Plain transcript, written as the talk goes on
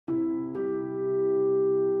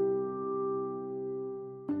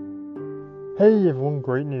Hey everyone,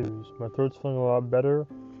 great news. My throat's feeling a lot better,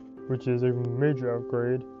 which is a major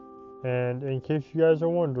upgrade. And in case you guys are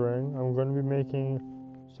wondering, I'm going to be making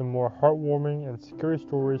some more heartwarming and scary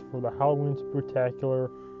stories for the Halloween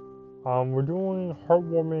Spooktacular. We're doing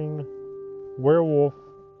heartwarming werewolf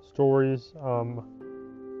stories. You'll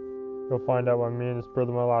find out what I mean. It's better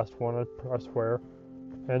than my last one, I swear.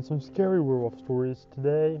 And some scary werewolf stories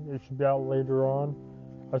today. It should be out later on.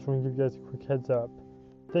 I just want to give you guys a quick heads up.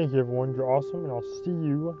 Thank you everyone, you're awesome, and I'll see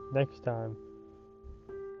you next time.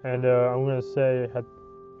 And I'm gonna say at the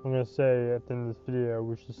end of this video,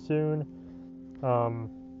 which is soon.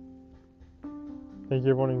 Thank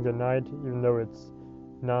you everyone and good night, even though it's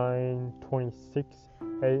 9:26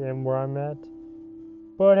 a.m. where I'm at.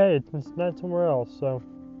 But hey, it's night somewhere else, so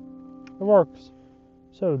it works.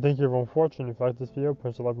 So thank you everyone for watching. If you like this video,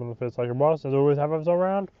 press the like button on the face like a boss. As always, have us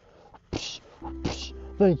around.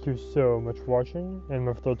 Thank you so much for watching, and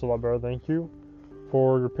my throat's a lot better. Thank you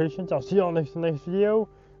for your patience. I'll see you all next video.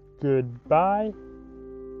 Goodbye,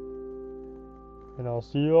 and I'll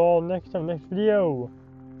see you all next video.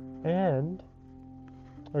 And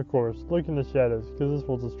of course, look in the shadows because this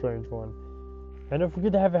was a strange one. And don't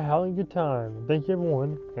forget to have a howling good time. Thank you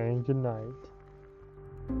everyone, and good night.